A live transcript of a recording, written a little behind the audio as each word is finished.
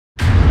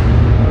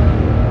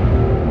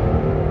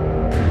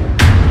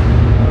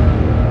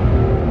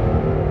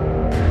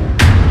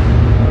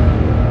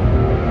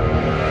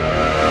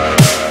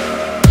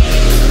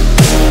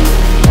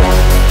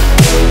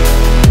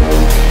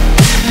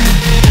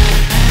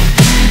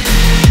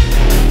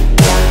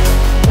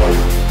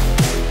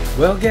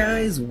Well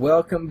guys,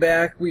 welcome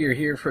back. We are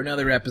here for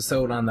another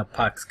episode on the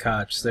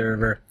Puxcotch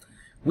server.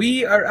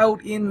 We are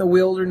out in the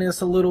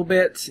wilderness a little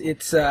bit.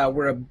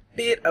 We're a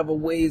bit of a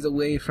ways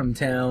away from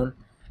town,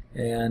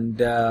 and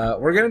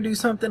we're gonna do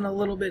something a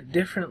little bit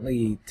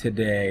differently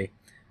today.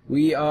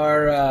 We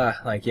are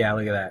look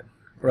at that.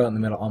 We're out in the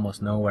middle,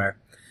 almost nowhere.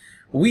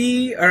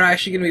 We are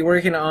actually going to be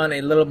working on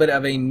a little bit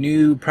of a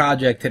new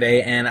project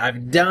today, and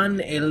I've done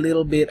a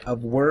little bit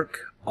of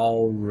work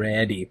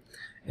already.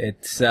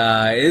 This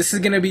is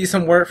going to be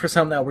some work for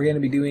something that we're going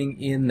to be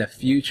doing in the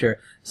future,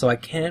 so I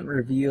can't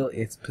reveal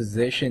its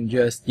position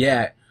just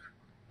yet,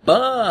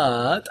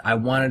 but I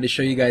wanted to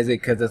show you guys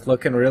it because it's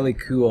looking really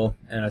cool,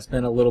 and I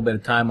spent a little bit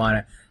of time on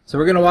it. So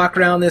we're going to walk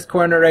around this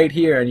corner right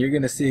here, and you're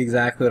going to see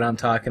exactly what I'm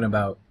talking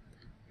about.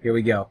 Here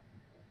we go.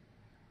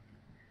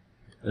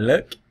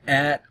 Look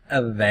at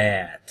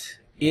that.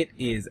 It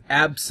is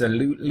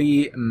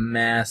absolutely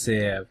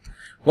massive.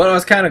 What I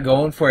was kind of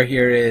going for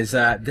here is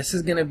this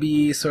is going to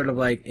be sort of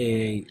like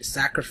a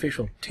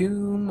sacrificial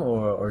tomb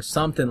or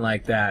something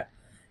like that.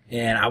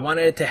 And I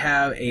wanted it to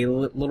have a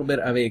little bit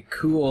of a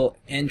cool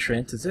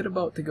entrance. Is it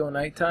about to go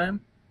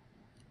nighttime?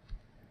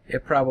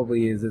 It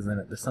probably is, isn't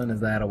it? The sun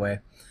is that away.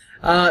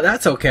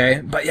 That's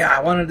okay. But yeah,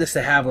 I wanted this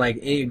to have like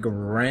a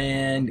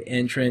grand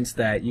entrance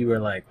that you were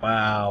like,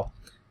 wow,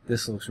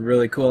 this looks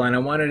really cool. And I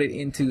wanted it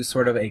into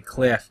sort of a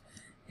cliff.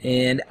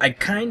 And I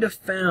kind of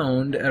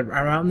found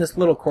around this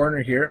little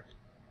corner here,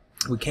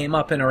 we came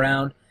up and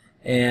around,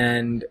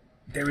 and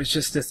there was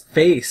just this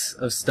face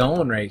of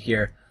stone right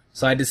here.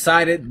 So I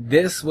decided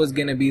this was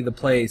going to be the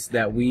place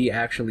that we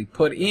actually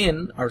put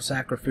in our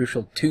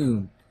sacrificial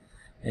tomb.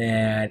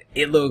 And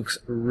it looks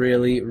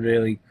really,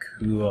 really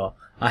cool.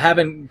 I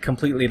haven't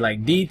completely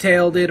like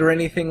detailed it or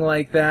anything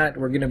like that.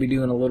 We're going to be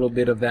doing a little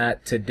bit of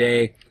that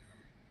today.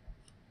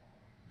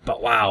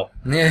 But wow.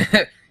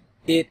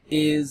 It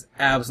is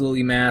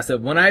absolutely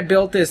massive. When I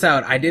built this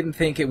out, I didn't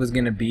think it was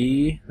going to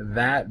be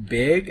that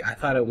big. I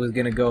thought it was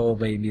going to go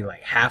maybe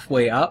like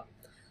halfway up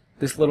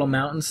this little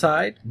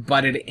mountainside,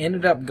 but it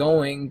ended up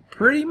going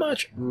pretty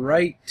much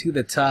right to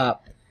the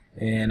top,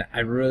 and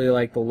I really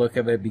like the look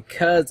of it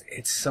because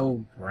it's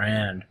so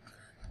grand.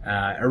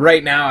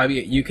 Right now, I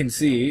mean, you can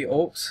see,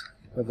 oops,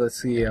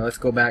 let's see, let's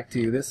go back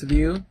to this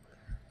view.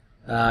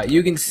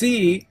 You can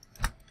see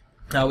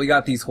we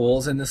got these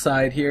holes in the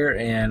side here,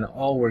 and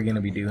all we're going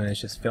to be doing is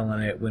just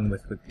filling it in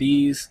with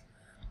these.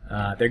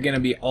 They're going to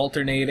be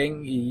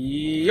alternating,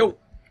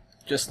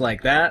 just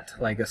like that,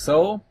 like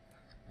so.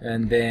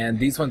 And then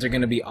these ones are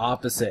going to be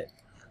opposite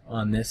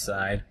on this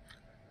side,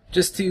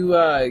 just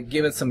to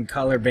give it some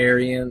color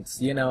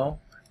variance, you know,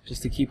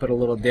 just to keep it a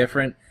little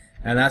different.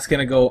 And that's going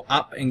to go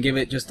up and give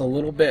it just a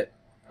little bit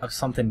of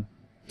something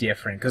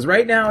different, because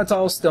right now it's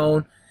all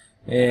stone.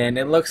 And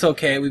it looks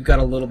okay. We've got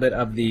a little bit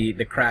of the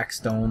cracked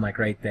stone like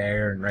right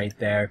there and right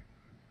there.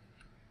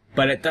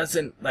 But it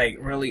doesn't like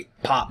really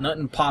pop.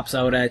 Nothing pops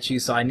out at you,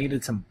 so I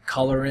needed some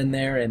color in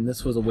there, and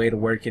this was a way to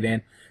work it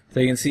in. So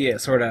you can see it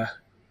sort of,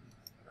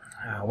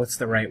 what's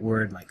the right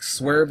word, like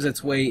swerves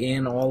its way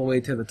in all the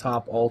way to the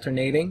top,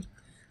 alternating.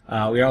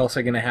 We're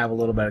also going to have a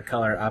little bit of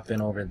color up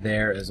and over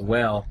there as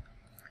well.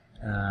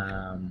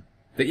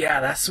 But yeah,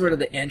 that's sort of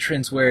the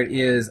entrance where it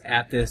is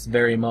at this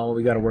very moment.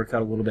 We got to work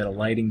out a little bit of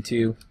lighting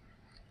too.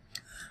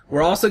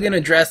 We're also going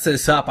to dress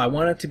this up. I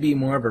want it to be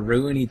more of a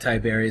ruiny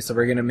type area, so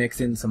we're going to mix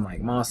in some like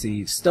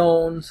mossy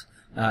stones,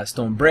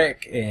 stone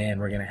brick, and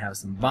we're going to have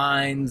some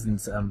vines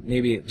and some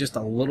maybe just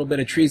a little bit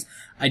of trees.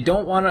 I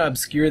don't want to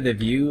obscure the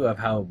view of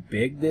how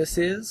big this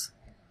is,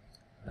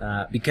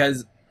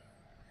 because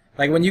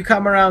like when you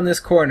come around this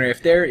corner,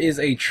 if there is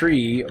a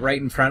tree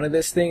right in front of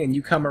this thing and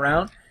you come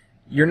around,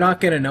 you're not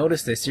going to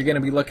notice this. You're going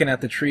to be looking at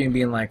the tree and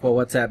being like, well,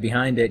 what's that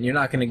behind it? And you're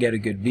not going to get a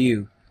good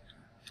view.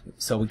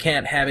 So we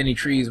can't have any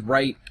trees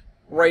right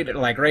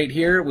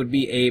here would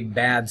be a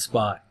bad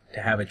spot to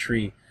have a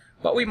tree.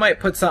 But we might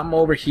put something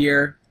over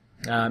here,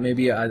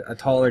 maybe a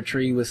taller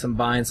tree with some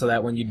vines, so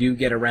that when you do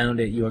get around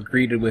it, you are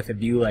greeted with a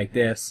view like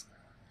this.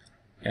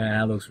 And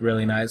that looks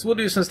really nice. We'll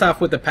do some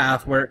stuff with the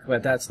path work,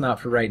 but that's not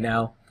for right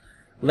now.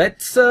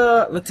 Let's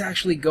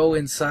actually go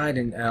inside,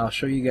 and I'll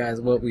show you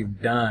guys what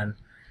we've done.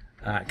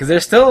 Because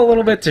there's still a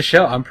little bit to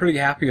show. I'm pretty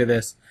happy with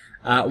this.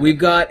 We've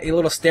got a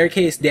little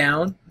staircase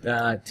down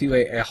to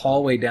a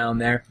hallway down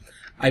there.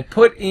 I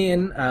put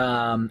in,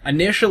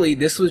 initially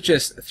this was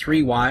just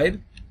 3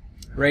 wide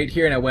right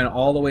here, and I went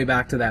all the way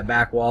back to that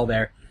back wall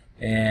there.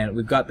 And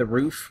we've got the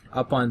roof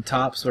up on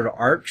top sort of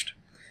arched.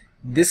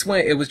 This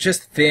way it was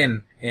just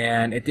thin,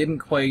 and it didn't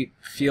quite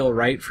feel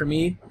right for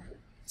me.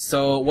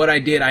 So what I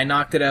did, I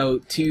knocked it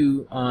out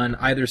 2 on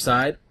either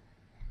side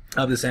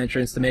of this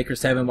entrance to make her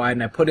 7 wide,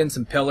 and I put in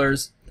some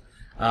pillars.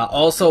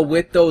 Also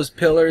with those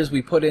pillars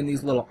we put in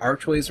these little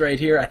archways right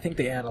here. I think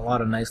they add a lot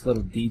of nice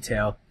little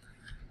detail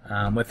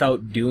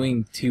without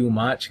doing too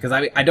much, because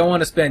I don't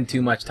want to spend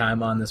too much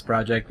time on this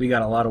project. We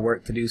got a lot of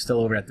work to do still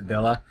over at the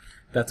villa.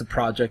 That's a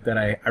project that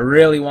I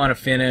really want to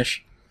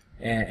finish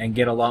and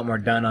get a lot more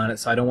done on it,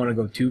 so I don't want to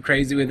go too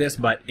crazy with this,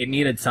 but it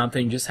needed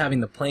something. Just having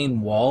the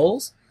plain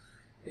walls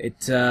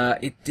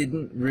it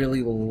didn't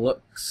really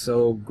look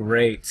so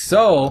great.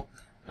 So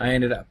I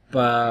ended up,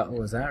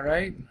 was that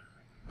right?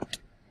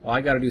 Well,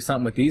 I got to do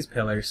something with these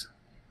pillars.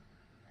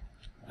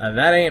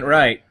 That ain't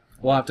right.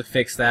 We'll have to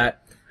fix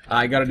that.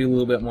 I got to do a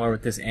little bit more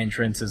with this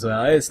entrance as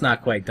well. It's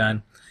not quite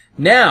done.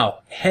 Now,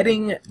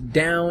 heading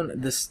down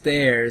the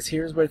stairs,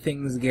 here's where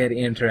things get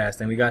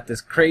interesting. We got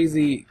this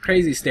crazy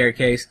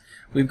staircase.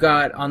 We've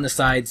got on the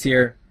sides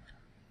here,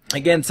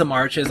 again, some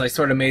arches. I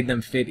sort of made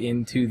them fit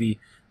into the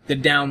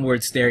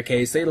downward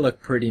staircase. They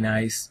look pretty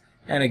nice.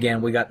 And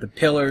again, we got the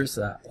pillars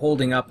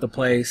holding up the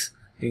place.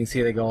 You can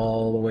see they go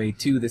all the way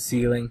to the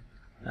ceiling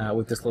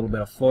with this little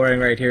bit of flooring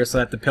right here, so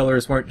that the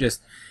pillars weren't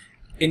just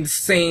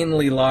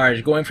insanely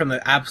large. Going from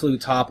the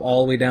absolute top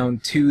all the way down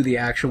to the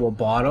actual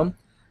bottom,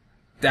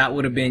 that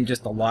would have been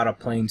just a lot of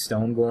plain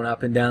stone going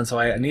up and down, so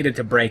I needed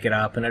to break it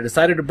up. And I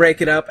decided to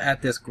break it up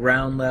at this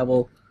ground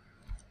level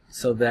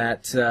so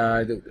that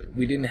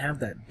we didn't have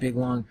that big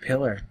long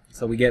pillar.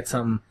 So we get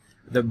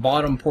the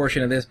bottom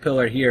portion of this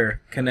pillar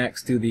here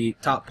connects to the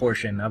top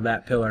portion of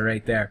that pillar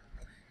right there.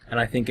 And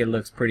I think it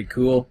looks pretty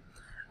cool.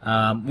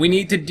 We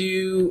need to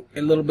do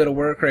a little bit of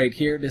work right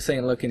here. This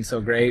ain't looking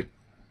so great.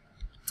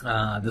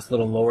 This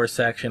little lower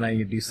section, I need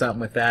to do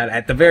something with that.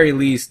 At the very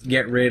least,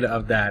 get rid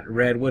of that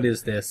red, what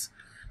is this?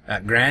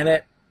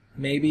 Granite,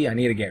 maybe? I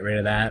need to get rid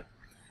of that.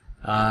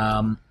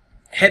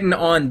 Heading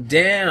on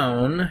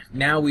down,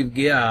 now we've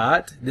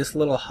got this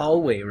little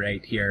hallway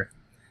right here.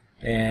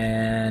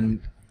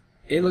 And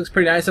it looks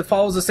pretty nice. It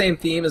follows the same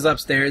theme as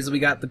upstairs. We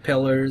got the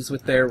pillars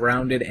with their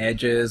rounded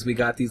edges. We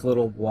got these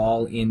little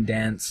wall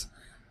indents.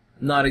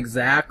 Not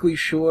exactly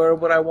sure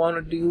what I want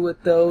to do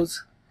with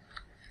those.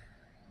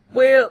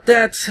 Well,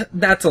 that's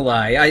a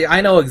lie. I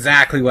know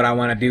exactly what I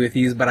want to do with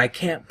these, but I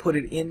can't put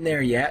it in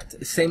there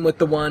yet. Same with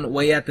the one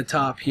way at the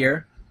top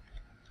here.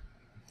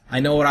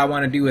 I know what I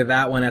want to do with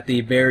that one at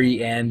the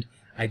very end.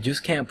 I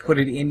just can't put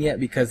it in yet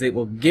because it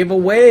will give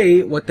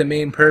away what the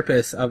main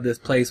purpose of this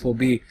place will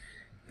be.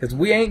 Because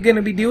we ain't going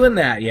to be doing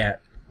that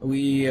yet.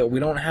 We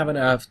don't have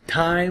enough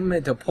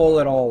time to pull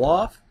it all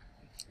off.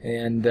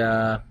 And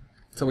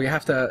so we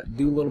have to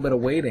do a little bit of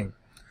waiting.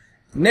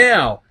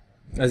 Now,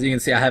 as you can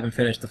see, I haven't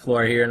finished the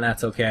floor here, and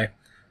that's okay.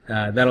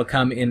 That'll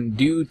come in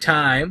due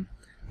time.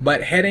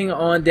 But heading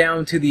on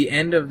down to the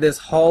end of this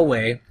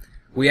hallway,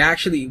 we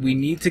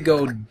need to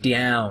go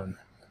down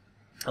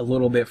a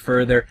little bit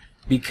further,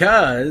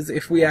 because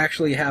if we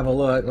actually have a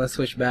look, let's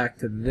switch back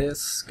to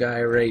this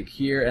guy right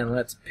here, and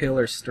let's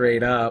pillar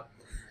straight up.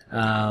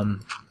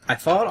 I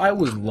thought I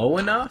was low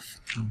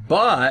enough,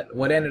 but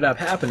what ended up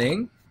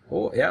happening,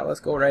 oh yeah, let's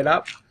go right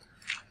up.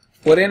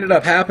 What ended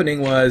up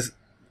happening was,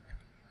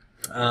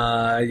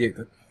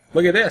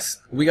 look at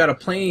this. We got a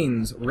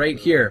planes right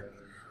here.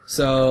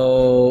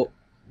 So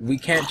we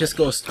can't just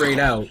go straight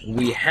out.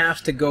 We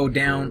have to go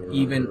down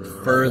even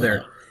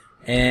further.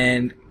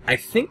 And I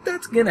think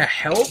that's going to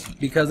help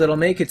because it'll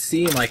make it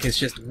seem like it's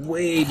just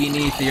way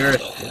beneath the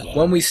earth.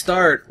 When we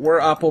start, we're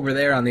up over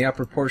there on the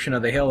upper portion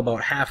of the hill,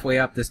 about halfway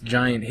up this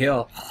giant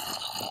hill.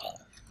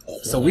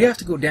 So we have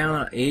to go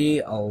down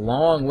a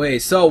long way.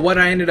 So what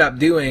I ended up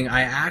doing,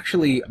 I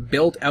actually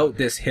built out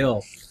this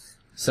hill.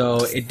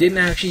 So it didn't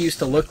actually used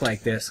to look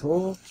like this.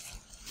 Oh,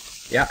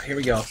 yeah, here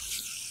we go.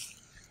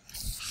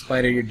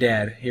 Spider, you're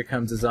dead. Here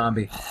comes a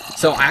zombie.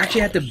 So I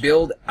actually had to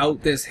build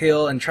out this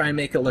hill and try and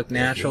make it look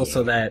natural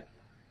so that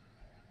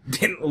it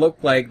didn't look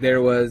like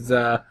there was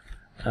a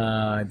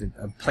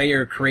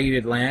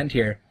player-created land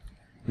here.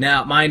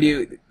 Now, mind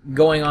you,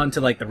 going on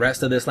to like the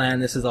rest of this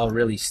land, this is all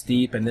really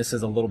steep and this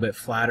is a little bit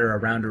flatter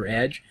around her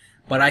edge.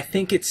 But I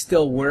think it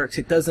still works.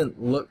 It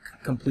doesn't look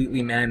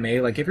completely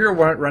man-made. Like if you're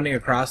running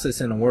across this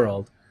in a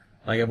world,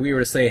 like if we were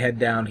to say head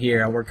down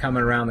here and we're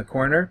coming around the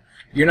corner,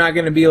 you're not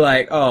going to be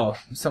like, oh,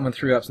 someone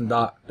threw up some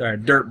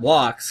dirt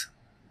blocks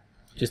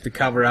just to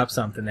cover up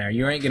something there.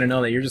 You ain't going to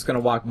know that. You're just going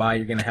to walk by.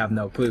 You're going to have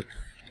no clue.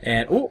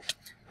 And, oh,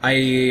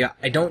 I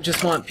don't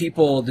just want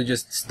people to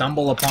just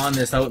stumble upon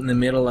this out in the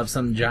middle of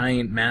some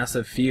giant,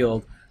 massive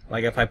field.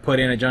 Like if I put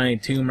in a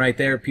giant tomb right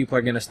there, people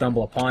are going to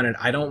stumble upon it.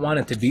 I don't want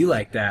it to be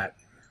like that.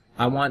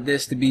 I want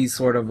this to be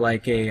sort of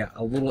like a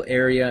little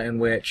area in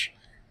which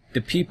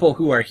the people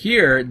who are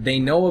here, they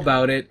know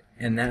about it,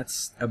 and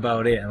that's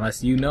about it.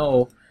 Unless you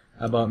know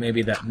about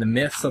maybe the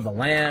myths of the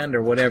land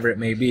or whatever it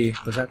may be.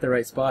 Was that the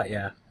right spot?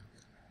 Yeah.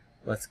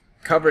 Let's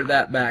cover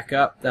that back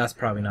up. That's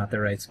probably not the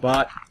right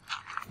spot.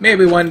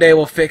 Maybe one day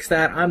we'll fix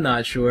that. I'm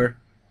not sure.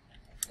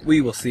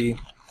 We will see.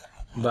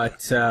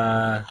 But,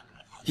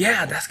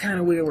 yeah, that's kind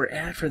of where we're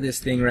at for this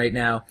thing right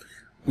now.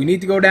 We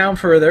need to go down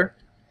further.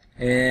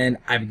 And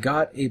I've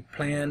got a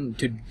plan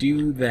to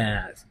do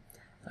that.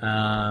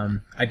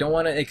 I don't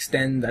want to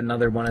extend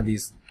another one of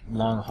these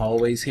long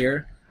hallways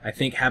here. I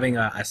think having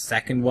a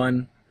second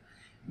one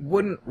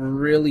wouldn't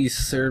really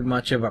serve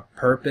much of a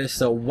purpose.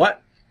 So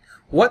what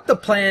the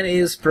plan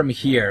is from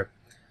here,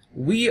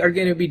 we are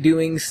going to be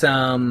doing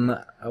some,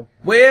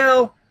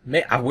 well,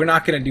 we're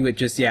not going to do it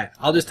just yet.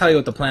 I'll just tell you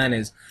what the plan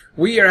is.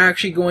 We are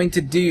actually going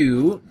to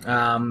do,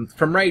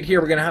 from right here,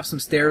 we're going to have some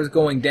stairs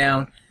going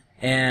down.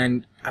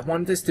 And I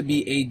want this to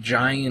be a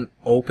giant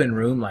open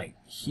room, like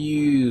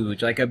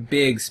huge, like a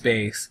big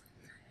space.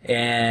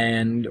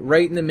 And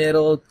right in the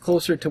middle,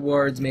 closer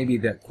towards the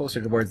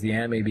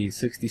end, maybe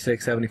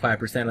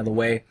 66-75% of the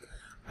way,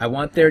 I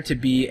want there to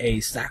be a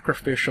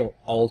sacrificial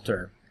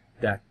altar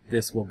that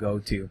this will go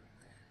to.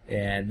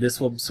 And this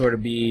will sort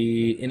of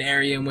be an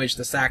area in which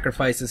the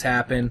sacrifices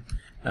happen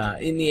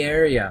in the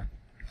area.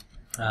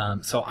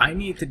 So I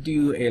need to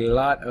do a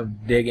lot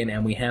of digging,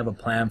 and we have a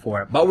plan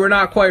for it. But we're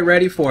not quite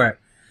ready for it.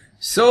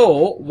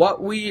 So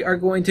what we are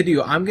going to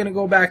do, I'm going to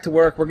go back to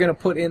work. We're going to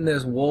put in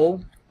this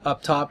wool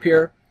up top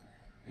here,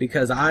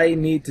 because I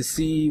need to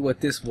see what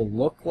this will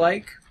look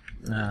like.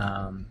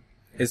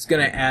 It's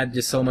going to add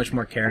just so much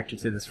more character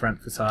to this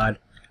front facade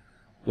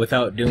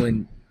without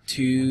doing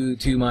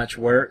too much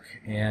work,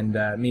 and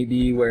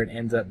maybe where it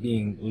ends up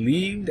being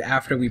leaved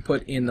after we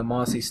put in the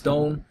mossy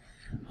stone,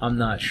 I'm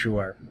not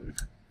sure.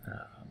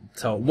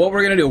 So what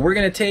we're going to do, we're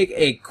going to take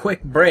a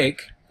quick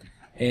break,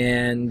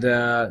 and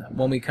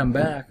when we come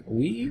back,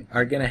 we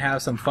are going to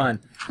have some fun.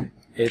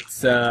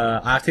 It's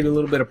I have to do a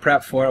little bit of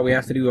prep for it. We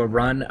have to do a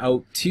run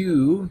out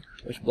to,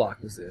 which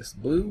block was this?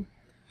 Blue?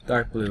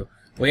 Dark blue.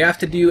 We have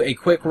to do a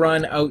quick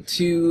run out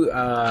to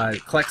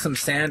collect some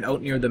sand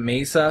out near the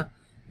mesa,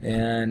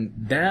 and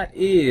that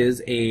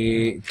is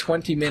a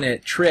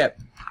 20-minute trip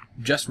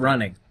just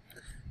running.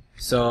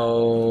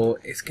 So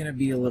it's going to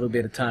be a little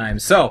bit of time.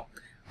 So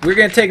we're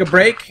going to take a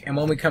break, and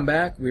when we come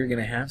back, we're going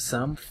to have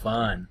some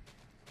fun.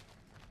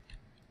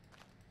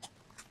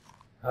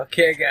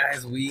 Okay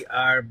guys, we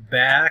are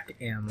back,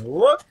 and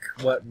look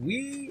what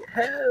we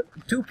have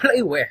to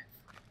play with.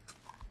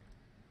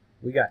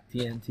 We got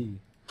TNT.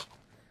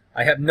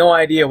 I have no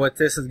idea what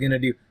this is going to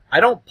do. I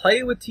don't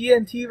play with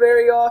TNT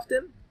very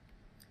often,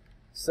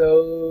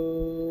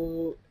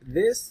 so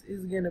this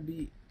is going to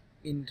be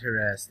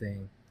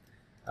interesting.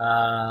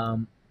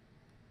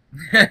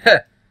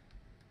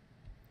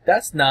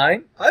 That's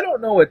 9. I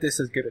don't know what this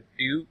is going to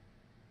do.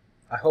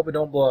 I hope it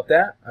don't blow up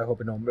that. I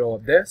hope it don't blow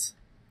up this.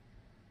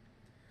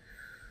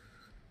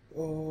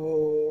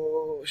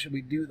 Oh, should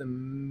we do the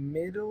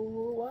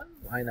middle one?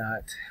 Why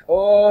not?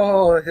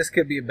 Oh, this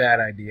could be a bad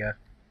idea.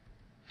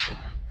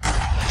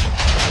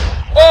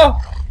 Oh!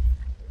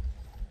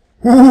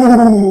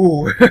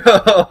 Ooh!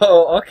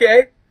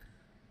 Okay.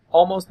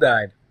 Almost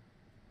died.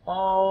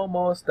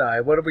 Almost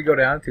died. What did we go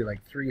down to?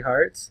 Like 3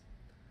 hearts?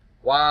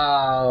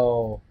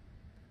 Wow.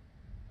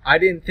 I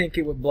didn't think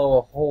it would blow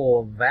a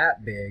hole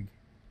that big.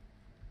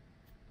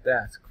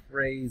 That's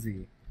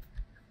crazy.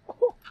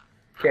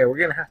 Okay, we're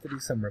gonna have to do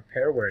some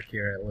repair work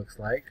here, it looks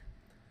like.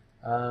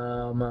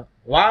 Wow,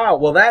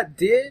 well that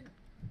did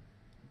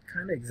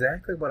kind of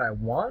exactly what I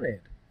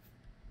wanted,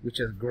 which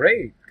is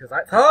great, because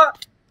I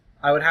thought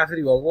I would have to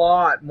do a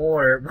lot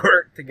more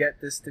work to get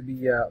this to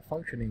be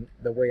functioning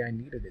the way I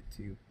needed it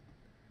to.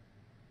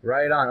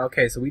 Right on.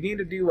 Okay, so we need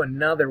to do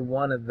another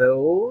one of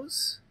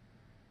those.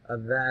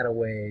 That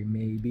away,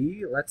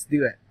 maybe. Let's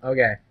do it.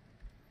 Okay.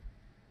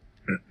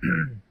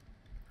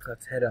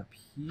 Let's head up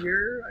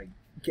here, I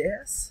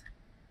guess.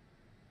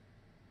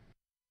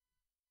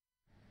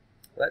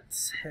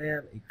 Let's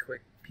have a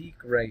quick peek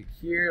right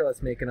here.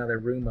 Let's make another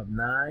room of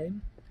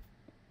 9.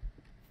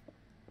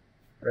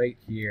 Right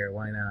here,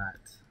 why not?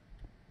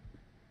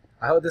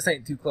 I hope this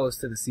ain't too close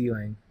to the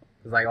ceiling.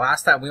 Because like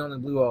last time we only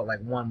blew out like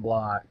 1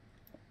 block.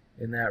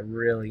 And that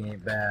really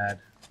ain't bad.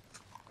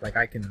 Like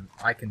I can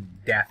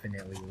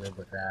definitely live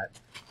with that.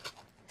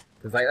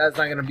 Because like that's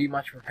not gonna be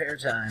much repair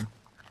time.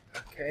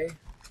 Okay.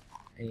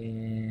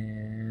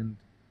 And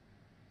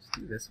let's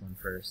do this one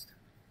first.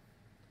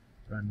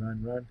 Run,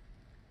 run, run.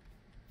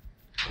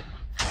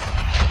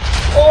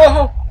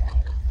 Oh!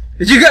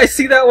 Did you guys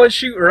see that one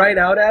shoot right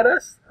out at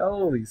us?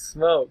 Holy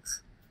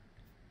smokes.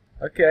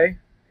 Okay.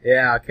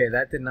 Yeah, okay,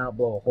 that did not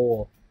blow a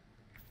hole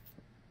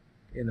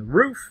in the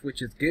roof,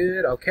 which is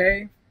good.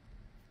 Okay.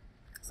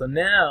 So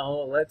now,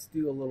 let's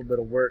do a little bit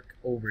of work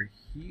over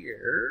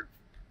here.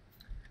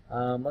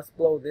 Let's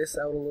blow this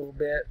out a little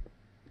bit.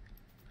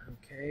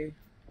 Okay.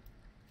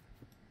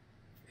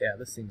 Yeah,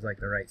 this seems like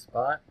the right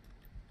spot.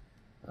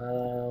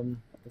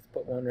 Let's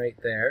put one right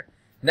there.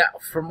 Now,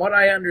 from what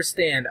I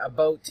understand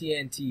about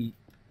TNT,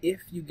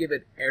 if you give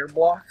it air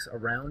blocks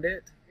around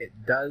it,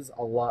 it does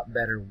a lot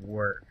better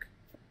work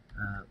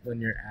when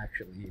you're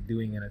actually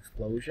doing an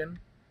explosion.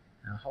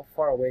 Now, how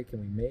far away can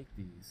we make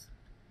these?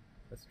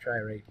 Let's try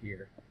right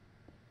here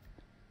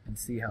and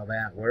see how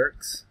that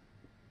works.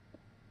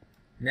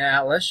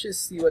 Now, let's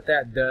just see what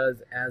that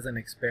does as an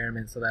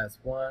experiment. So that's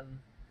 1,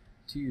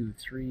 2,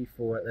 3,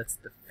 4. That's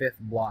the 5th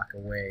block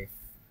away.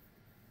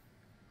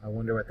 I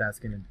wonder what that's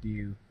going to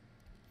do.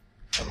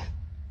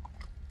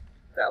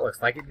 That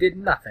looks like it did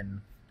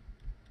nothing.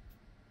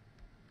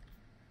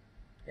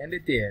 And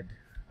it did.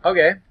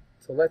 Okay,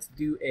 so let's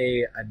do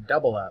a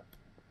double up.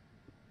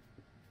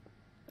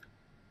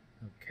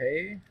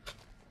 Okay,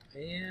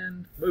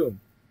 and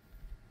boom.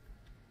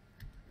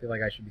 Feel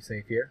like I should be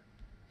safe here.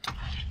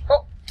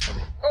 Oh!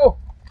 Oh!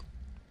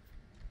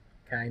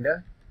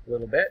 Kinda. A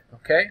little bit.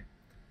 Okay.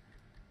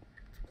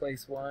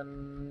 Place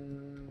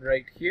one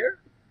right here.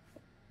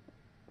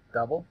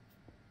 double.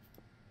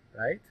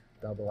 Right?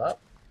 Double up.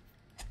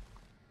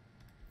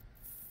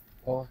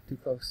 Oh, too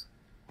close.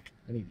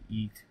 I need to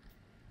eat.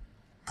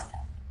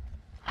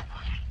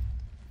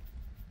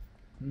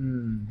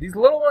 These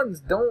little ones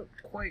don't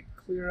quite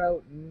clear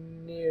out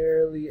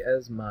nearly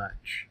as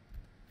much.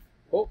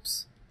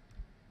 Oops.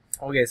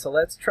 Okay, so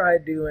let's try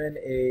doing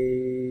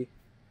a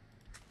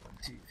 1,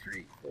 2,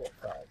 3, 4,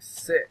 5,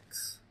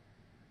 6.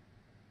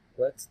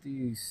 Let's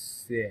do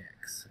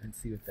 6 and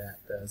see what that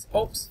does.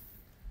 Oops.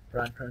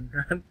 Run, run,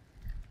 run.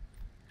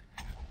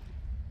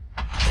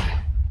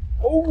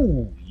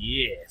 Oh,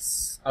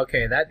 yes.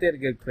 Okay, that did a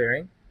good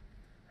clearing.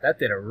 That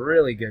did a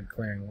really good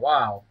clearing.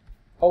 Wow.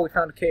 Oh, we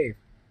found a cave.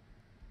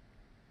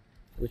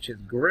 Which is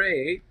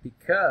great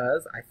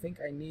because I think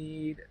I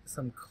need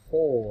some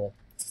coal.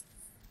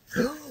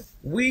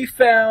 We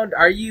found,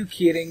 are you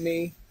kidding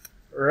me?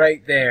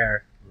 Right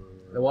there.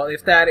 Well,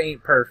 if that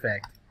ain't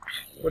perfect.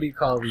 What do you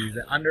call these?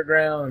 An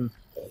underground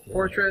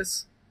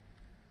fortress?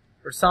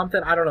 Or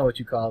something? I don't know what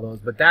you call those,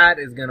 but that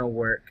is going to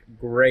work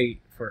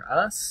great for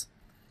us.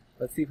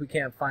 Let's see if we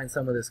can't find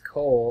some of this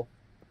coal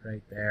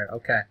right there.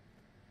 Okay.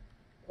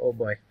 Oh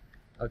boy.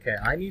 Okay,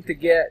 I need to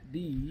get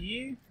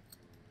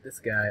this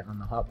guy on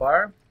the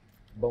hotbar.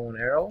 Bow and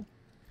arrow.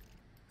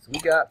 So we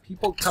got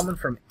people coming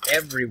from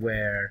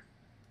everywhere.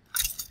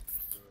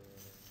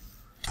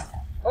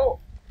 Oh!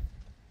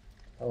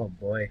 Oh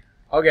boy.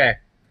 Okay.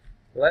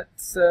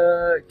 Let's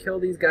kill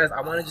these guys.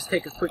 I want to just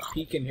take a quick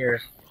peek in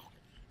here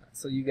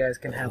so you guys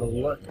can have a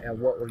look at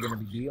what we're going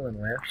to be dealing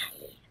with.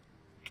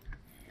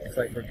 Looks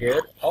like we're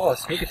good. Oh, a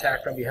sneak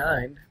attack from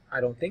behind.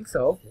 I don't think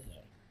so.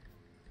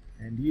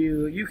 And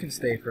you can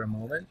stay for a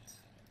moment.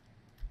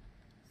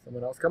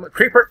 Someone else coming.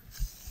 Creeper!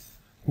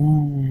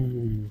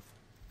 Ooh.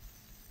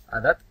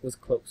 That was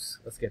close.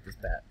 Let's get this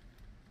bat.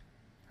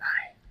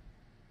 Hi.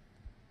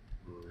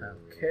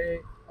 Okay.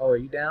 Oh, are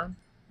you down?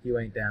 You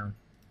ain't down.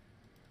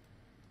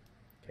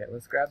 Okay,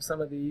 let's grab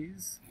some of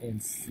these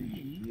and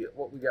see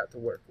what we got to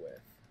work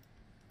with.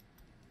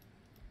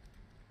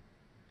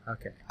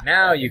 Okay,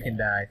 now you can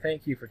die.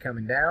 Thank you for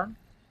coming down.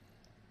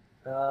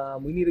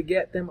 We need to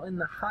get them in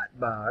the hot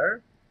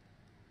bar.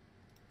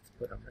 Let's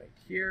put them right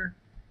here.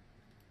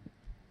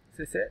 Is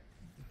this it?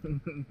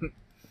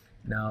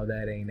 No,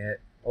 that ain't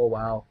it. Oh,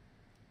 wow.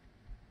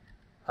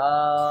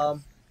 I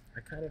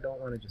kind of don't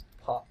want to just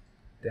pop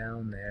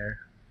down there.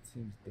 It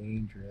seems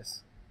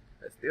dangerous.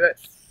 Let's do it.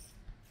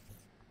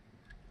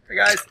 Hey,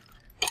 guys.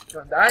 You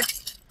want to die?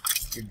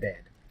 You're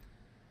dead.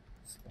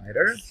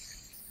 Spider.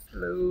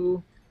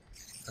 Hello.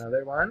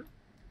 Another one.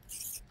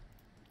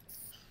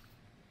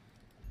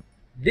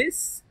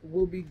 This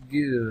will be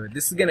good.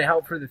 This is going to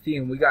help for the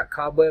theme. We got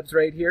cobwebs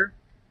right here.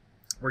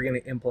 We're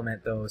going to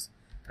implement those.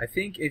 I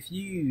think if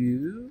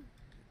you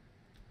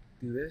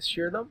do this,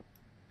 shear them.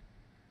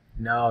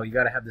 No, you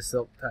got to have the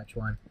silk touch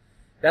one.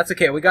 That's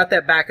okay. We got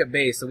that back at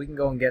base, so we can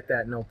go and get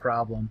that no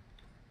problem.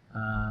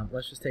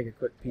 Let's just take a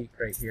quick peek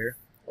right here.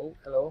 Oh,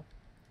 hello.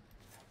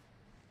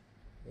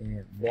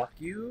 And block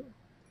you.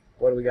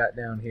 What do we got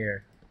down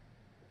here?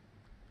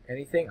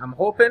 Anything? I'm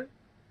hoping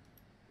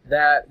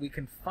that we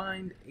can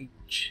find a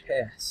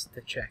chest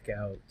to check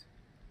out.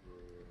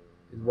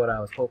 Is what I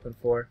was hoping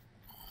for.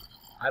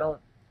 I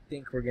don't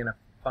think we're going to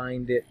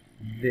find it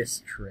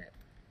this trip.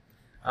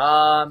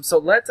 So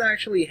let's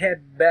actually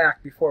head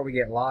back before we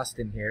get lost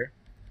in here.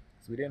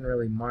 So we didn't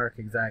really mark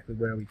exactly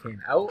where we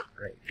came out.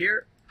 Right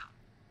here.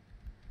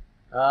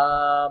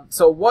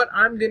 So what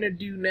I'm going to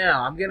do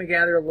now, I'm going to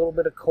gather a little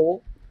bit of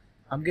coal.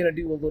 I'm going to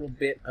do a little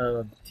bit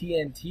of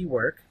TNT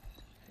work.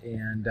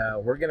 And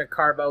we're going to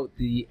carve out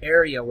the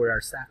area where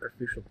our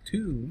sacrificial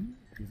tomb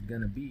is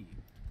going to be.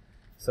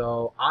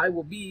 So I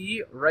will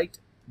be right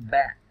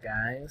back,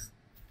 guys.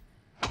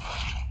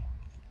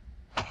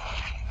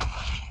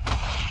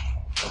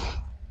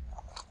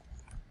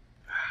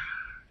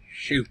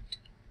 Shoot.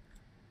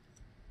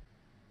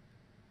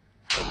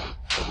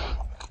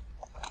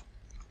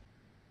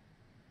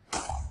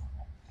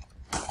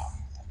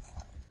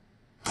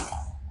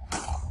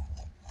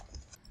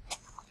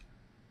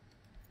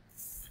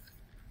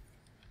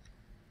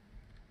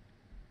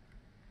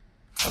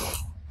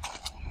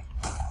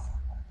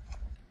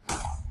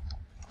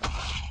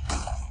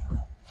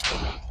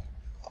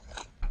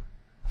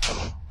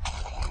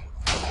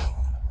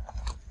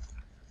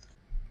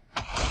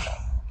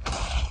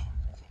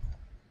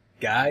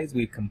 Guys,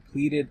 we've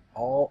completed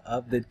all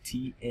of the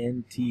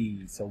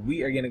TNT, so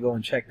we are going to go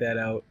and check that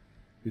out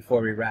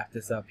before we wrap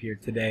this up here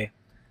today.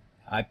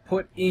 I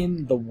put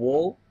in the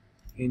wool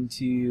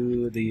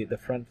into the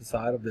front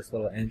facade of this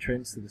little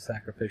entrance to the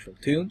sacrificial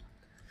tomb,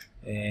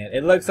 and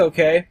it looks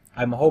okay.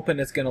 I'm hoping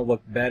it's going to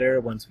look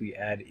better once we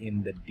add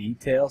in the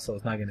detail, so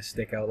it's not going to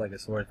stick out like a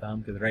sore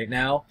thumb, because right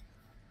now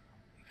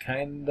it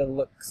kind of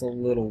looks a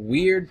little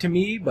weird to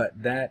me,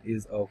 but that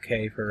is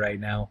okay for right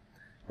now.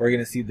 We're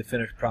going to see the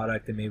finished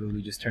product, and maybe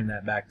we just turn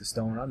that back to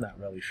stone. I'm not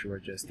really sure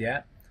just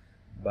yet.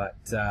 But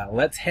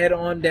let's head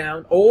on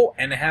down. Oh,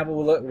 and have a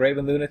look,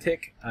 Raven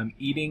Lunatic. I'm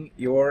eating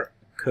your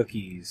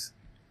cookies.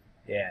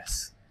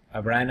 Yes.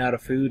 I've ran out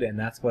of food, and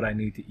that's what I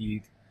need to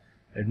eat.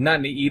 There's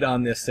nothing to eat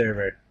on this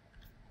server.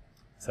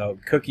 So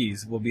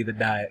cookies will be the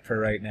diet for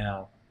right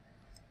now.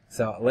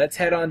 So let's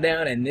head on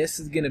down, and this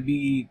is going to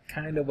be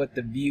kind of what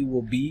the view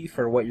will be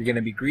for what you're going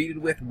to be greeted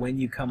with when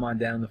you come on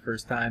down the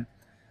first time.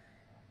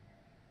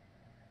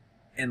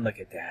 And look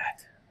at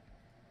that.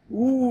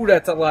 Ooh,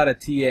 that's a lot of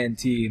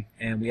TNT,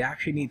 and we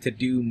actually need to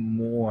do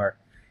more.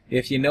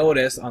 If you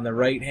notice, on the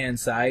right-hand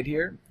side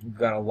here, we've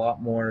got a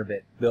lot more of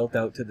it built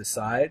out to the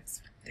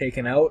sides,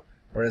 taken out,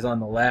 whereas on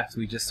the left,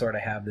 we just sort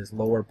of have this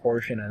lower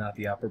portion and not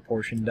the upper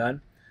portion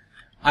done.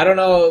 I don't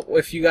know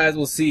if you guys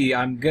will see,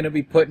 I'm going to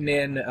be putting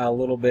in a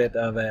little bit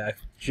of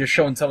just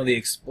showing some of the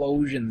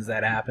explosions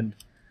that happened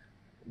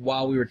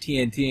while we were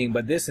TNTing,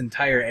 but this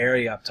entire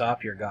area up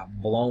top here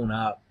got blown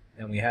up,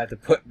 and we had to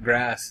put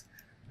grass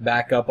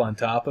back up on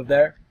top of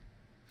there.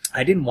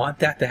 I didn't want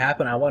that to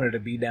happen. I wanted to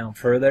be down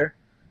further,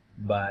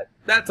 but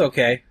that's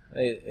okay.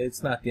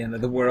 It's not the end of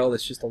the world.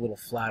 It's just a little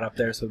flat up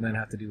there, so we're going to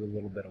have to do a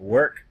little bit of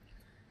work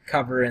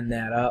covering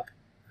that up.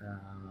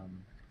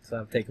 So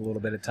that'll take a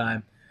little bit of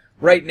time.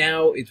 Right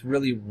now, it's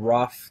really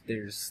rough.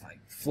 There's like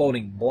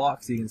floating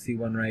blocks. You can see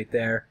one right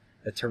there.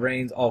 The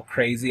terrain's all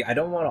crazy. I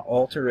don't want to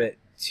alter it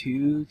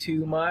too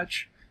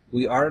much.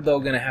 We are, though,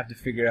 going to have to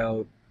figure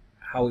out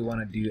how we want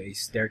to do a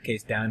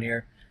staircase down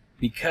here.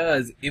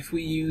 Because if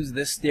we use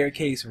this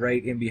staircase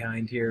right in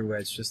behind here, where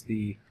it's just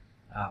the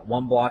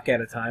one block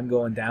at a time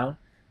going down,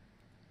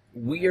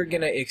 we are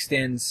going to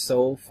extend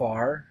so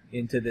far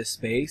into this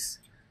space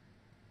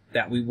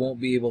that we won't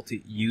be able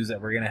to use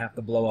it. We're going to have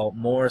to blow out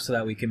more so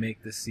that we can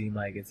make this seem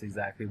like it's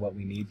exactly what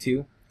we need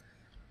to.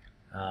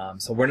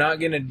 So we're not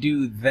going to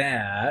do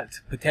that.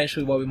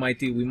 Potentially what we might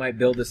do, we might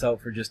build this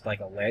out for just like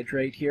a ledge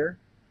right here,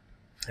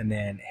 and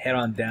then head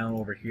on down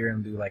over here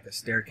and do like a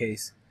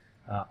staircase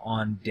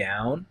on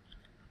down.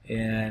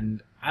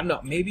 And I don't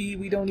know, maybe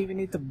we don't even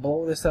need to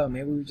blow this out.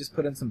 Maybe we just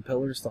put in some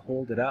pillars to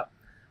hold it up.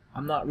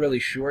 I'm not really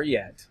sure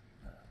yet.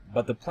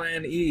 But the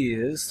plan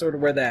is sort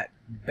of where that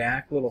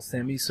back little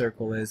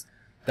semicircle is.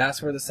 That's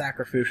where the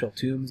sacrificial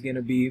tomb's going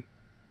to be,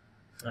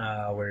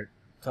 where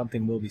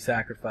something will be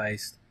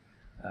sacrificed,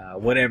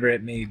 whatever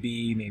it may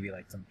be, maybe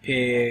like some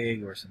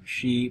pig or some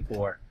sheep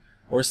or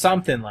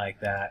something like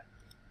that.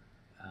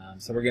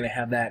 So we're going to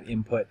have that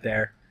input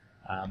there,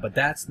 but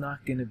that's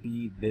not going to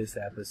be this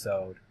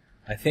episode.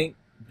 I think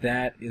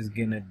that is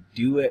going to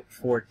do it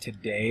for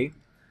today.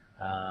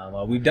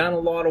 We've done a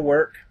lot of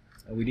work.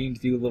 We need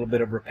to do a little bit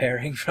of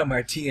repairing from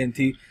our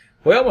TNT.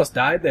 We almost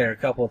died there a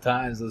couple of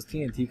times. Those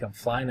TNT come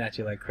flying at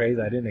you like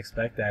crazy. I didn't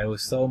expect that. It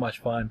was so much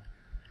fun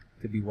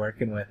to be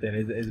working with it.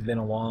 It's been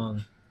a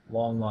long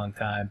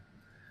time.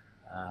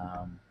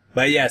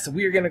 But yeah, so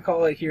we are going to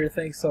call it here.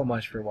 Thanks so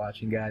much for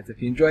watching, guys.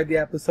 If you enjoyed the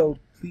episode,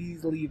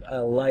 please leave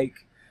a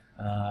like.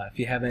 If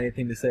you have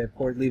anything to say, of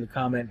course, leave a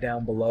comment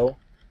down below.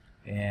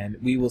 And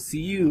we will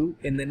see you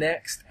in the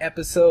next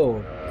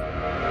episode.